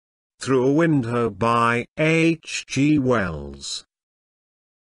Through a Window by H.G.Wells.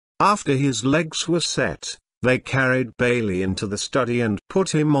 After his legs were set, they carried Bailey into the study and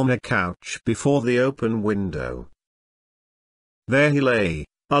put him on a couch before the open window. There he lay,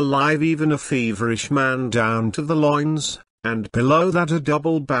 alive, even a feverish man down to the loins, and below that a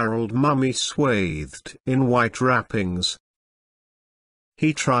double-barreled mummy swathed in white wrappings.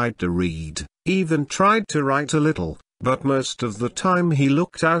 He tried to read, even tried to write a little, but most of the time he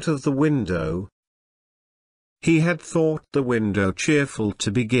looked out of the window. He had thought the window cheerful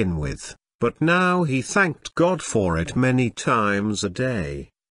to begin with, but now he thanked God for it many times a day.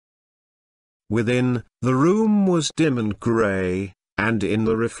 Within, the room was dim and grey, and in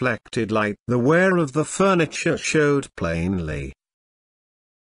the reflected light the wear of the furniture showed plainly.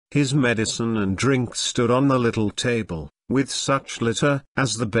 His medicine and drink stood on the little table, with such litter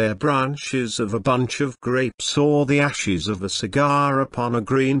as the bare branches of a bunch of grapes or the ashes of a cigar upon a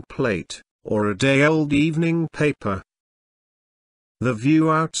green plate, or a day-old evening paper. The view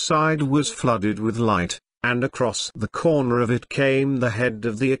outside was flooded with light, and across the corner of it came the head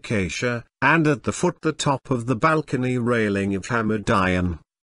of the acacia, and at the foot the top of the balcony railing of hammered iron.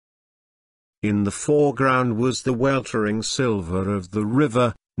 In the foreground was the weltering silver of the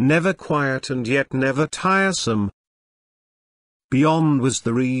river, never quiet and yet never tiresome. Beyond was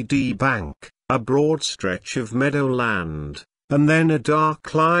the reedy bank, a broad stretch of meadow land, and then a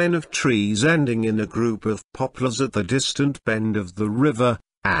dark line of trees ending in a group of poplars at the distant bend of the river,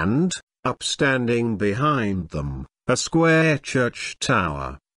 and, upstanding behind them, a square church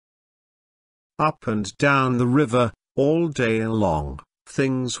tower. Up and down the river, all day long,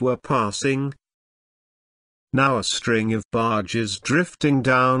 things were passing. Now a string of barges drifting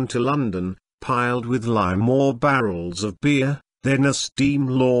down to London, piled with lime or barrels of beer, then a steam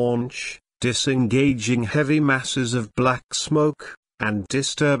launch, disengaging heavy masses of black smoke, and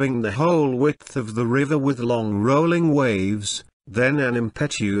disturbing the whole width of the river with long rolling waves, then an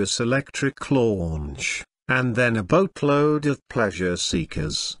impetuous electric launch, and then a boatload of pleasure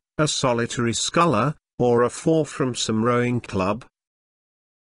seekers, a solitary sculler, or a four from some rowing club.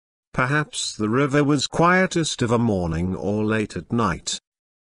 Perhaps the river was quietest of a morning or late at night.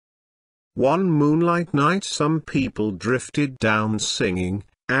 One moonlight night some people drifted down singing,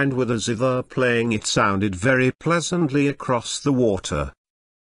 and with a zither playing it sounded very pleasantly across the water.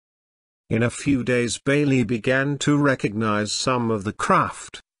 In a few days Bailey began to recognize some of the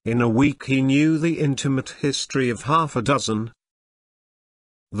craft, in a week he knew the intimate history of half a dozen.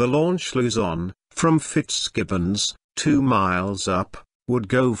 The launch Luzon, from Fitzgibbons, 2 miles up, would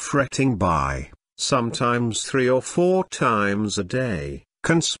go fretting by, sometimes 3 or 4 times a day,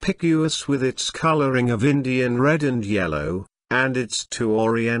 conspicuous with its coloring of Indian red and yellow, and its 2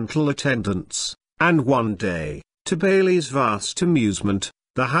 oriental attendants, and one day, to Bailey's vast amusement,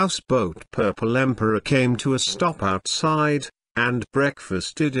 the houseboat Purple Emperor came to a stop outside, and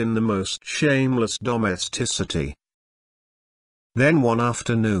breakfasted in the most shameless domesticity. Then one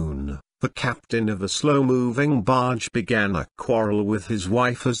afternoon, the captain of a slow-moving barge began a quarrel with his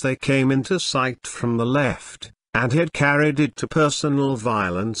wife as they came into sight from the left, and had carried it to personal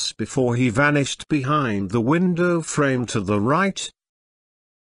violence before he vanished behind the window frame to the right.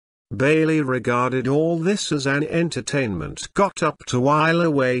 Bailey regarded all this as an entertainment got up to while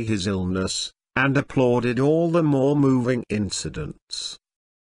away his illness, and applauded all the more moving incidents.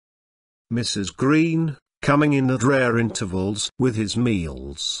 Mrs. Green, coming in at rare intervals with his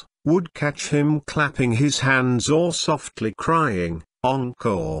meals, would catch him clapping his hands or softly crying,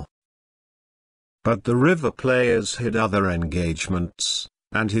 "Encore!" But the river players had other engagements,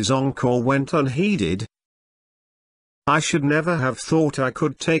 and his encore went unheeded. "I should never have thought I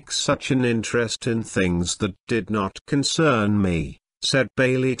could take such an interest in things that did not concern me," said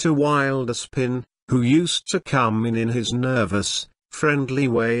Bailey to Wildspin, who used to come in his nervous, friendly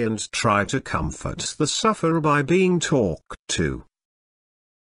way and try to comfort the sufferer by being talked to.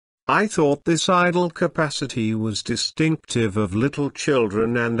 "I thought this idle capacity was distinctive of little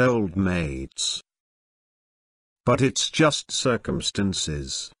children and old maids. But it's just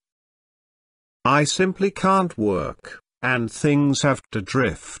circumstances. I simply can't work, and things have to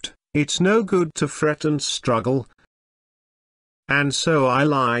drift. It's no good to fret and struggle. And so I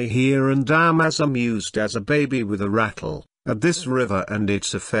lie here and am as amused as a baby with a rattle, at this river and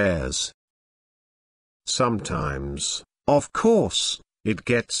its affairs. Sometimes, of course, it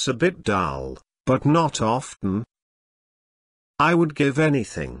gets a bit dull, but not often. I would give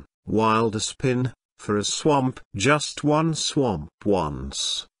anything, Wildspin, for a swamp, just one swamp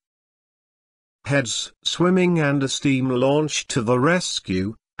once. Heads swimming and a steam launch to the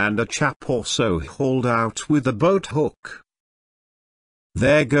rescue, and a chap or so hauled out with a boat hook.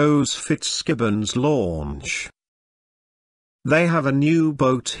 There goes Fitzgibbon's launch. They have a new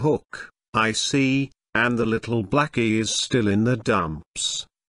boat hook, I see, and the little blackie is still in the dumps.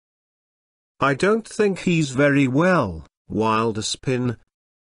 I don't think he's very well, Wilderspin.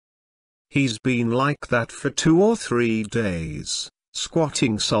 He's been like that for 2 or 3 days,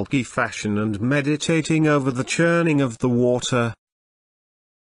 squatting sulky fashion and meditating over the churning of the water.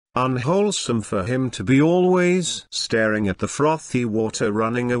 Unwholesome for him to be always staring at the frothy water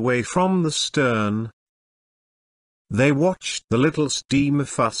running away from the stern. They watched the little steamer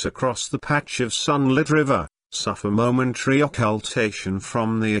fuss across the patch of sunlit river, suffer momentary occultation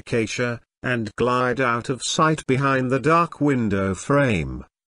from the acacia, and glide out of sight behind the dark window frame.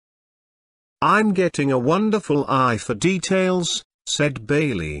 "I'm getting a wonderful eye for details," said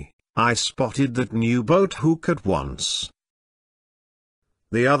Bailey. "I spotted that new boat hook at once.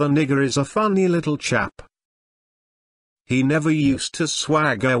 The other nigger is a funny little chap. He never used to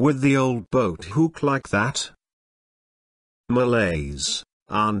swagger with the old boat hook like that." "Malays,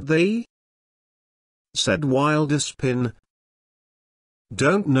 aren't they?" said Wilderspin.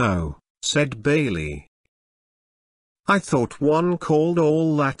 "Don't know," said Bailey. "I thought one called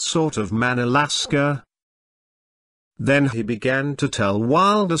all that sort of man Alaska." Then he began to tell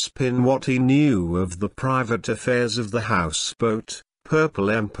Wilderspin what he knew of the private affairs of the houseboat, Purple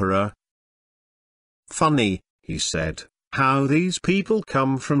Emperor. "Funny," he said, "how these people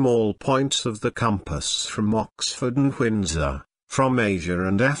come from all points of the compass, from Oxford and Windsor, from Asia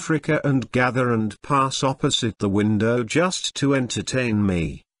and Africa, and gather and pass opposite the window just to entertain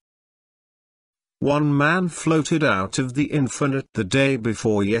me. One man floated out of the infinite the day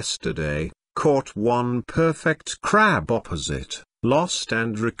before yesterday, caught one perfect crab opposite, lost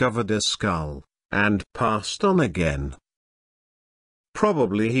and recovered a skull, and passed on again.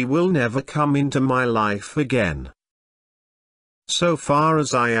 Probably he will never come into my life again. So far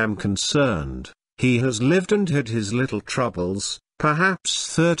as I am concerned, he has lived and had his little troubles,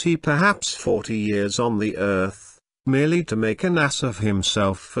 perhaps 30, perhaps 40 years on the earth, merely to make an ass of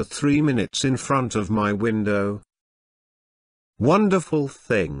himself for 3 minutes in front of my window. Wonderful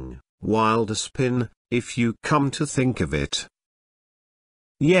thing, Wilderspin, if you come to think of it."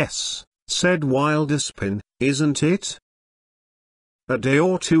 "Yes," said Wilderspin, "isn't it?" A day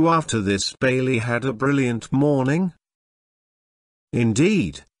or 2 after this Bailey had a brilliant morning.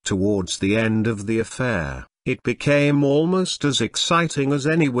 Indeed, towards the end of the affair, it became almost as exciting as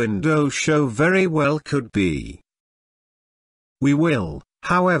any window show very well could be. We will,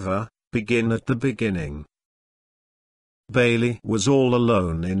 however, begin at the beginning. Bailey was all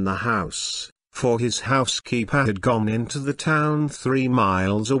alone in the house, for his housekeeper had gone into the town 3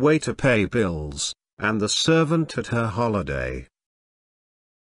 miles away to pay bills, and the servant had her holiday.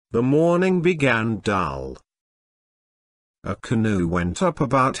 The morning began dull. A canoe went up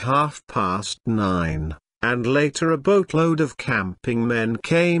about 9:30, and later a boatload of camping men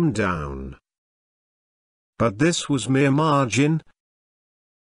came down. But this was mere margin.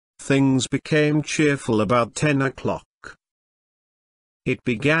 Things became cheerful about 10 o'clock. It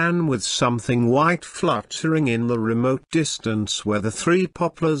began with something white fluttering in the remote distance where the 3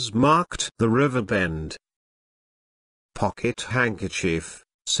 poplars marked the river bend. "Pocket handkerchief,"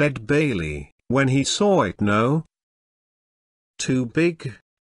 said Bailey, when he saw it. "No? Too big?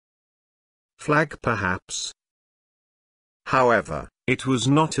 Flag perhaps?" However, it was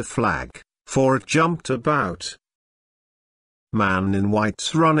not a flag, for it jumped about. "Man in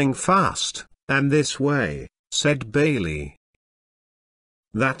white's running fast, and this way," said Bailey.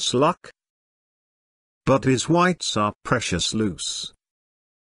 "That's luck. But his whites are precious loose."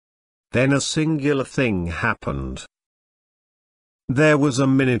 Then a singular thing happened. There was a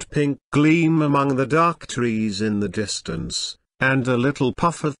minute pink gleam among the dark trees in the distance, and a little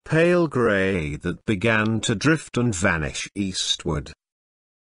puff of pale grey that began to drift and vanish eastward.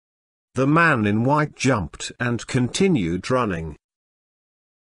 The man in white jumped and continued running.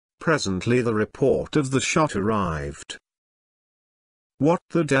 Presently the report of the shot arrived. "What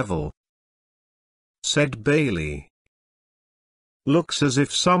the devil?" said Bailey. "Looks as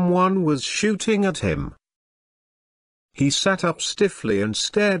if someone was shooting at him." He sat up stiffly and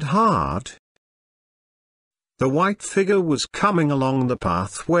stared hard. The white figure was coming along the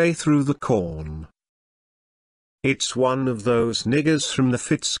pathway through the corn. "It's one of those niggers from the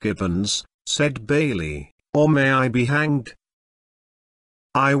Fitzgibbons," said Bailey, "or may I be hanged.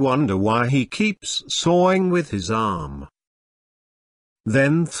 I wonder why he keeps sawing with his arm."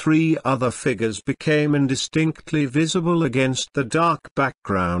 Then 3 other figures became indistinctly visible against the dark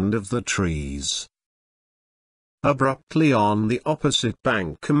background of the trees. Abruptly on the opposite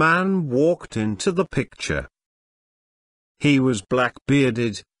bank a man walked into the picture. He was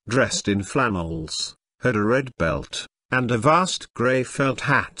black-bearded, dressed in flannels, had a red belt, and a vast grey felt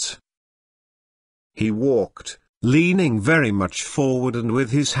hat. He walked, leaning very much forward and with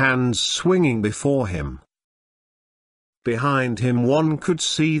his hands swinging before him. Behind him one could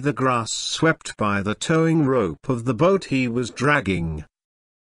see the grass swept by the towing rope of the boat he was dragging.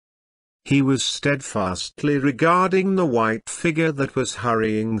 He was steadfastly regarding the white figure that was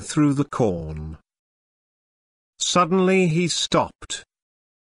hurrying through the corn. Suddenly he stopped.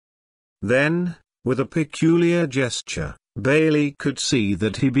 Then, with a peculiar gesture, Bailey could see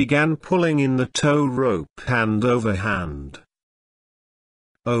that he began pulling in the tow rope hand over hand.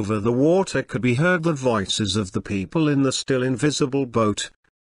 Over the water could be heard the voices of the people in the still invisible boat.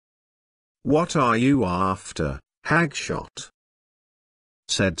 "What are you after, Hagshot?"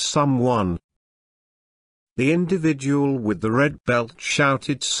 said someone. The individual with the red belt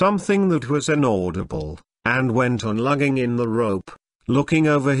shouted something that was inaudible, and went on lugging in the rope, looking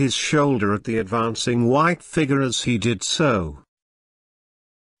over his shoulder at the advancing white figure as he did so.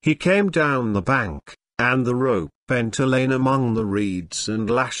 He came down the bank, and the rope bent a lane among the reeds and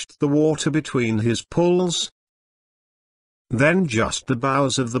lashed the water between his pulls. Then just the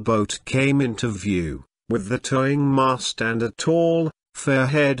bows of the boat came into view, with the towing mast and a tall,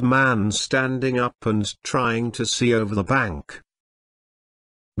 fair-haired man standing up and trying to see over the bank.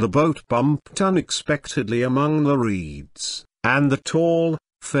 The boat bumped unexpectedly among the reeds, and the tall,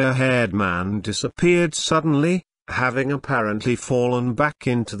 fair-haired man disappeared suddenly, having apparently fallen back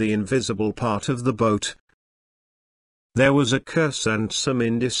into the invisible part of the boat. There was a curse and some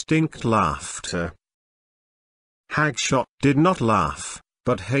indistinct laughter. Hagshot did not laugh,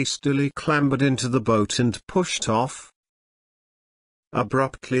 but hastily clambered into the boat and pushed off.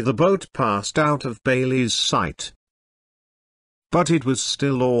 Abruptly the boat passed out of Bailey's sight. But it was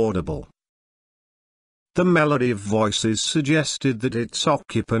still audible. The melody of voices suggested that its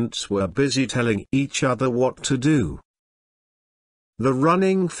occupants were busy telling each other what to do. The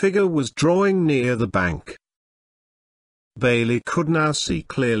running figure was drawing near the bank. Bailey could now see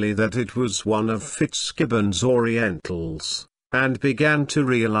clearly that it was one of Fitzgibbon's Orientals, and began to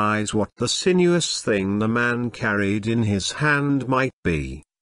realize what the sinuous thing the man carried in his hand might be.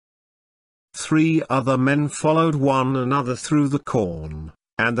 3 other men followed one another through the corn,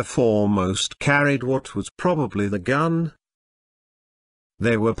 and the foremost carried what was probably the gun.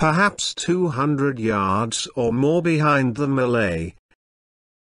 They were perhaps 200 yards or more behind the Malay.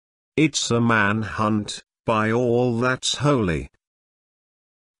 "It's a manhunt, by all that's holy,"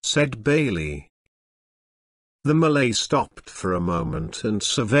 said Bailey. The Malay stopped for a moment and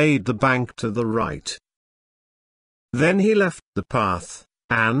surveyed the bank to the right. Then he left the path,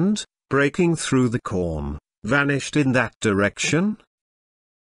 and, breaking through the corn, vanished in that direction.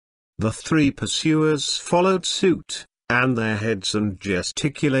 The 3 pursuers followed suit, and their heads and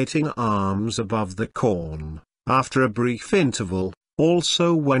gesticulating arms above the corn, after a brief interval,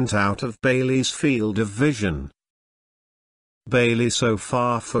 also went out of Bailey's field of vision. Bailey so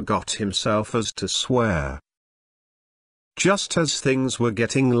far forgot himself as to swear. Just as things were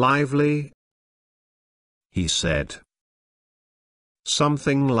getting lively, he said.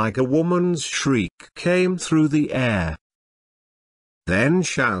 Something like a woman's shriek came through the air. Then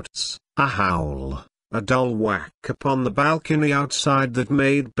shouts, a howl, a dull whack upon the balcony outside that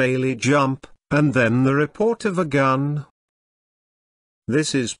made Bailey jump, and then the report of a gun.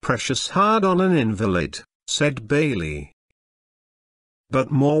 "This is precious hard on an invalid," said Bailey. But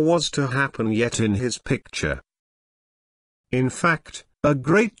more was to happen yet in his picture. In fact, a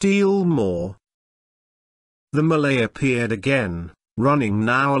great deal more. The Malay appeared again, running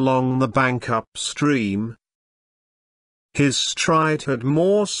now along the bank upstream. His stride had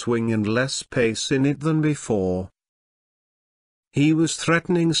more swing and less pace in it than before. He was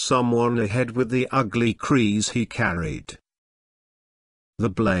threatening someone ahead with the ugly kreese he carried. The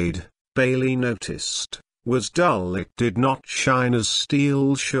blade, Bailey noticed, was dull. It did not shine as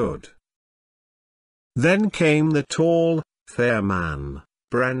steel should. Then came the tall, fair man,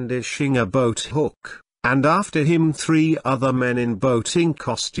 brandishing a boat hook, and after him 3 other men in boating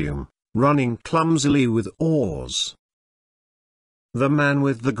costume, running clumsily with oars. The man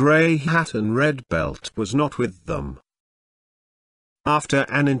with the grey hat and red belt was not with them. After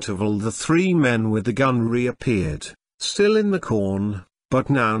an interval the 3 men with the gun reappeared, still in the corn, but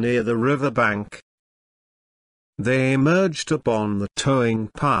now near the river bank. They emerged upon the towing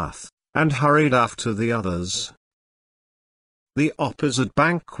path, and hurried after the others. The opposite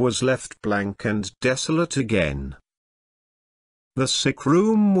bank was left blank and desolate again. The sick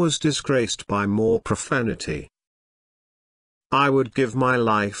room was disgraced by more profanity. "I would give my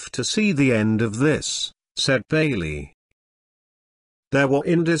life to see the end of this," said Bailey. There were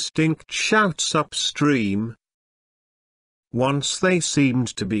indistinct shouts upstream. Once they seemed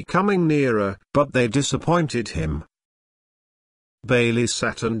to be coming nearer, but they disappointed him. Bailey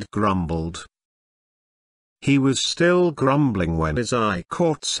sat and grumbled. He was still grumbling when his eye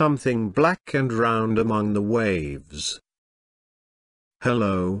caught something black and round among the waves.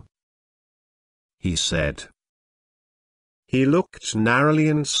 "Hello," he said. He looked narrowly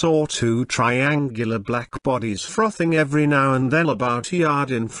and saw two triangular black bodies frothing every now and then about a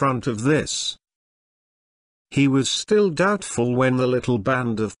yard in front of this. He was still doubtful when the little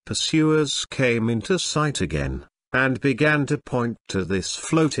band of pursuers came into sight again, and began to point to this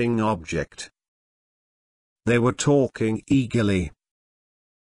floating object. They were talking eagerly.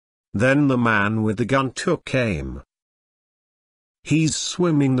 Then the man with the gun took aim. "He's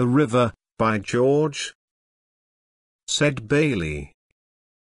swimming the river, by George," said Bailey.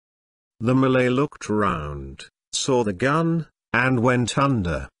 The Malay looked round, saw the gun, and went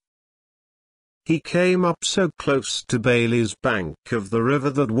under. He came up so close to Bailey's bank of the river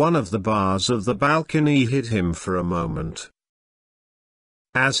that one of the bars of the balcony hid him for a moment.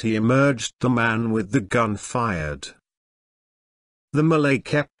 As he emerged, the man with the gun fired. The Malay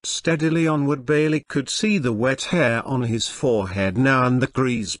kept steadily onward. Bailey could see the wet hair on his forehead now and the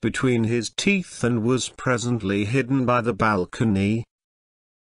crease between his teeth, and was presently hidden by the balcony.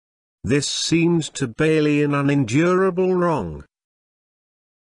 This seemed to Bailey an unendurable wrong.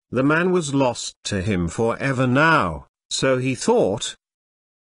 The man was lost to him forever now, so he thought.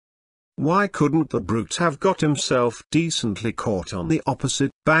 Why couldn't the brute have got himself decently caught on the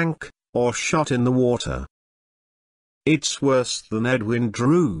opposite bank, or shot in the water? "It's worse than Edwin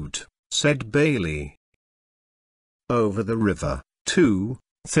Drood," said Bailey. Over the river, too,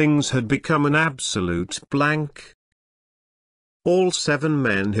 things had become an absolute blank. All 7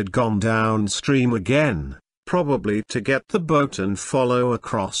 men had gone downstream again, probably to get the boat and follow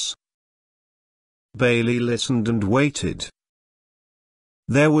across. Bailey listened and waited.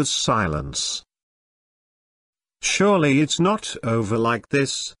 There was silence. "Surely it's not over like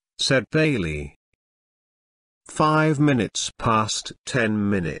this," said Bailey. 5 minutes passed 10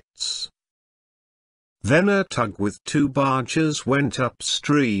 minutes. Then a tug with 2 barges went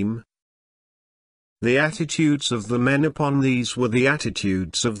upstream. The attitudes of the men upon these were the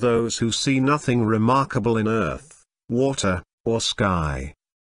attitudes of those who see nothing remarkable in earth, water, or sky.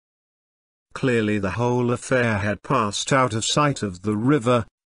 Clearly the whole affair had passed out of sight of the river.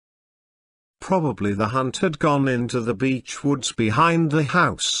 Probably the hunt had gone into the beech woods behind the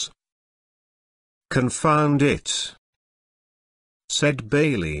house. "Confound it," said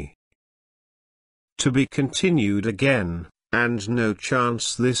Bailey. To be continued again, and no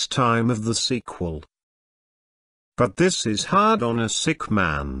chance this time of the sequel. But this is hard on a sick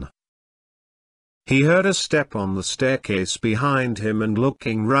man. He heard a step on the staircase behind him, and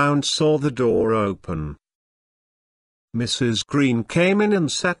looking round saw the door open. Mrs. Green came in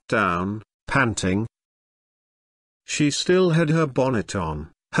and sat down, panting. She still had her bonnet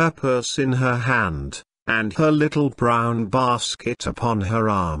on, her purse in her hand, and her little brown basket upon her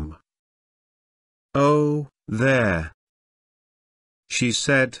arm. "Oh, there," she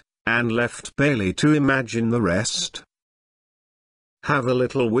said, and left Bailey to imagine the rest. "Have a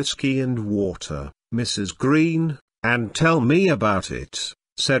little whiskey and water, Mrs. Green, and tell me about it,"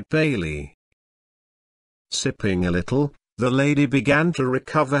 said Bailey. Sipping a little, the lady began to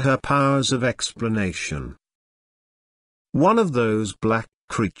recover her powers of explanation. One of those black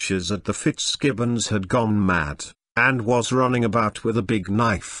creatures at the Fitzgibbons had gone mad, and was running about with a big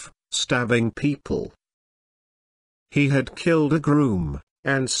knife, stabbing people. He had killed a groom,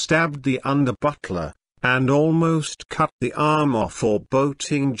 and stabbed the under-butler, and almost cut the arm off a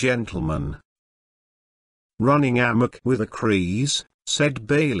boating gentleman. "Running amok with a crease," said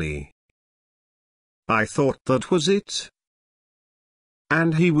Bailey. "I thought that was it.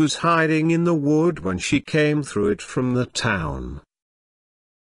 And he was hiding in the wood when she came through it from the town."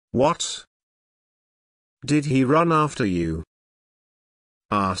 "What? Did he run after you?"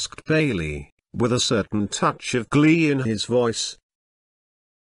 asked Bailey, with a certain touch of glee in his voice.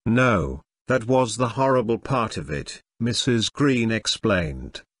 "No, that was the horrible part of it," Mrs. Green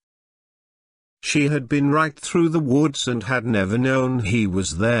explained. She had been right through the woods and had never known he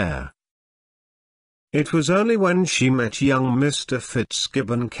was there. It was only when she met young Mr.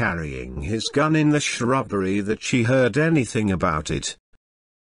 Fitzgibbon carrying his gun in the shrubbery that she heard anything about it.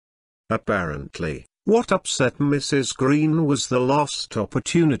 Apparently, what upset Mrs. Green was the lost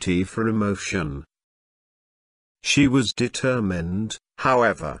opportunity for emotion. She was determined,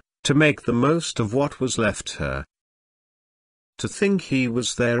 however, to make the most of what was left her. To think he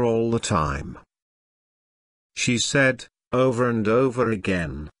was there all the time. She said, over and over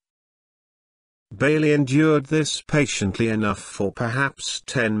again. Bailey endured this patiently enough for perhaps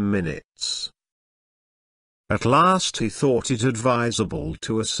 10 minutes. At last he thought it advisable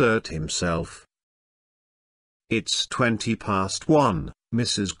to assert himself. "It's 1:20,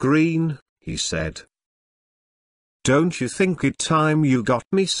 Mrs. Green," he said. "Don't you think it time you got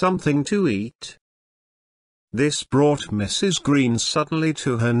me something to eat?" This brought Mrs. Green suddenly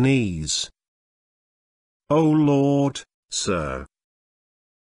to her knees. "Oh Lord, sir,"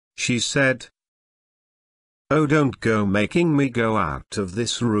 she said. "Oh, don't go making me go out of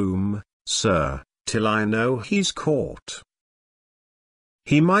this room, sir, till I know he's caught.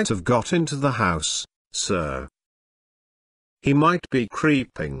 He might have got into the house, sir. He might be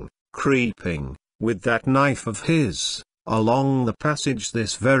creeping, with that knife of his, along the passage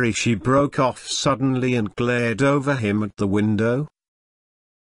this very—" She broke off suddenly and glared over him at the window.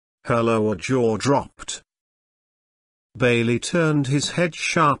 Her lower jaw dropped. Bailey turned his head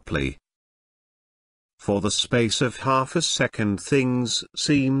sharply. For the space of half a second things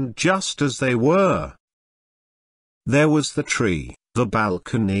seemed just as they were. There was the tree, the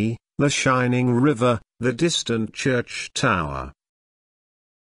balcony, the shining river, the distant church tower.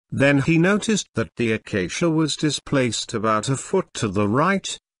 Then he noticed that the acacia was displaced about a foot to the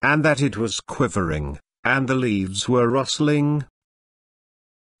right, and that it was quivering, and the leaves were rustling.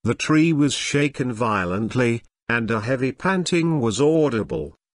 The tree was shaken violently, and a heavy panting was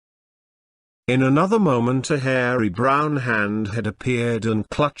audible. In another moment a hairy brown hand had appeared and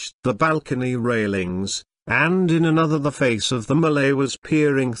clutched the balcony railings, and in another the face of the Malay was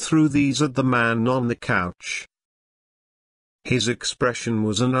peering through these at the man on the couch. His expression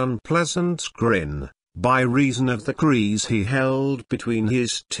was an unpleasant grin, by reason of the crease he held between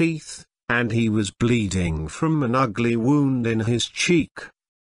his teeth, and he was bleeding from an ugly wound in his cheek.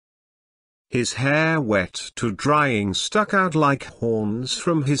 His hair, wet to drying, stuck out like horns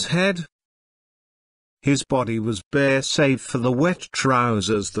from his head. His body was bare save for the wet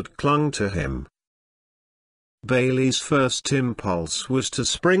trousers that clung to him. Bailey's first impulse was to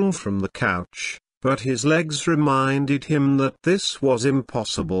spring from the couch, but his legs reminded him that this was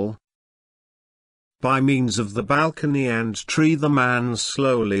impossible. By means of the balcony and tree the man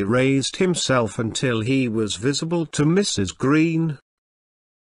slowly raised himself until he was visible to Mrs. Green.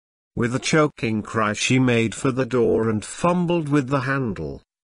 With a choking cry she made for the door and fumbled with the handle.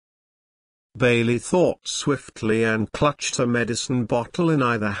 Bailey thought swiftly and clutched a medicine bottle in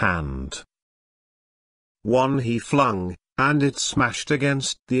either hand. One he flung, and it smashed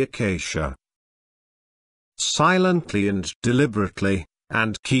against the acacia. Silently and deliberately,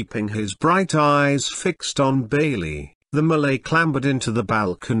 and keeping his bright eyes fixed on Bailey, the Malay clambered into the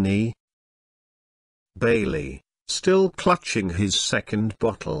balcony. Bailey, still clutching his second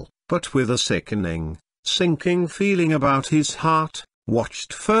bottle, but with a sickening, sinking feeling about his heart,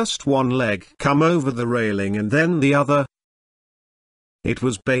 watched first one leg come over the railing and then the other. It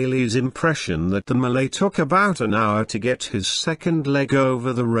was Bailey's impression that the Malay took about an hour to get his second leg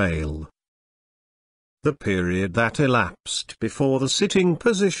over the rail. The period that elapsed before the sitting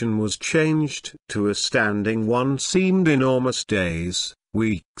position was changed to a standing one seemed enormous days,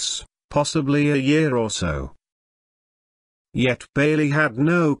 weeks, possibly a year or so. Yet Bailey had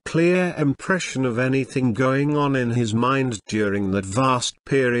no clear impression of anything going on in his mind during that vast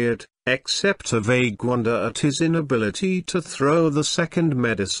period, except a vague wonder at his inability to throw the second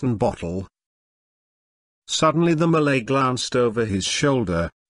medicine bottle. Suddenly the Malay glanced over his shoulder.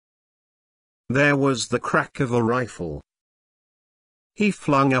 There was the crack of a rifle. He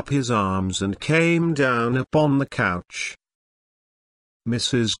flung up his arms and came down upon the couch.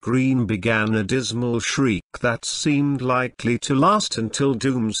 Mrs. Green began a dismal shriek that seemed likely to last until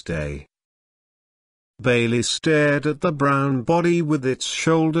doomsday. Bailey stared at the brown body with its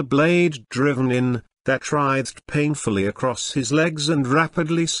shoulder blade driven in, that writhed painfully across his legs and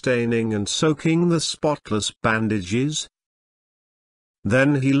rapidly staining and soaking the spotless bandages.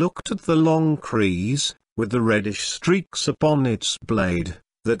 Then he looked at the long crease, with the reddish streaks upon its blade,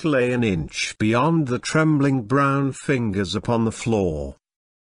 that lay an inch beyond the trembling brown fingers upon the floor.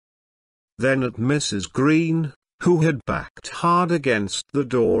 Then at Mrs. Green, who had backed hard against the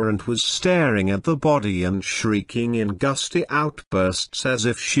door and was staring at the body and shrieking in gusty outbursts as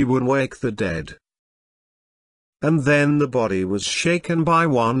if she would wake the dead. And then the body was shaken by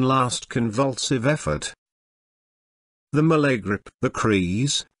one last convulsive effort. The Malay gripped the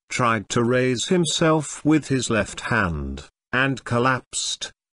crease, tried to raise himself with his left hand, and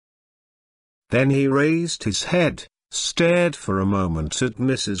collapsed. Then he raised his head, stared for a moment at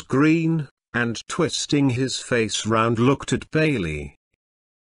Mrs. Green, and twisting his face round looked at Bailey.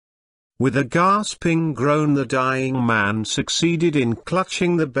 With a gasping groan, the dying man succeeded in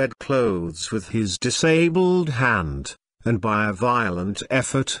clutching the bedclothes with his disabled hand, and by a violent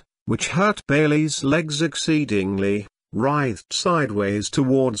effort, which hurt Bailey's legs exceedingly, writhed sideways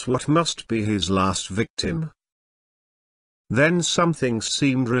towards what must be his last victim. Then something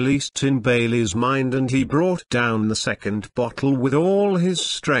seemed released in Bailey's mind, and he brought down the second bottle with all his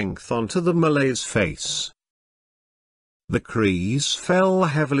strength onto the Malay's face. The crease fell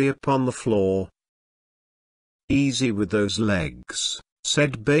heavily upon the floor. "Easy with those legs,"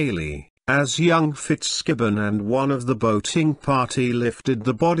 said Bailey, as young Fitzgibbon and one of the boating party lifted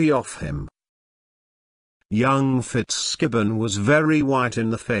the body off him. Young Fitzgibbon was very white in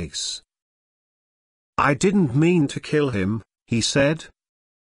the face. "I didn't mean to kill him," he said.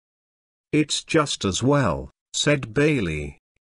 "It's just as well," said Bailey,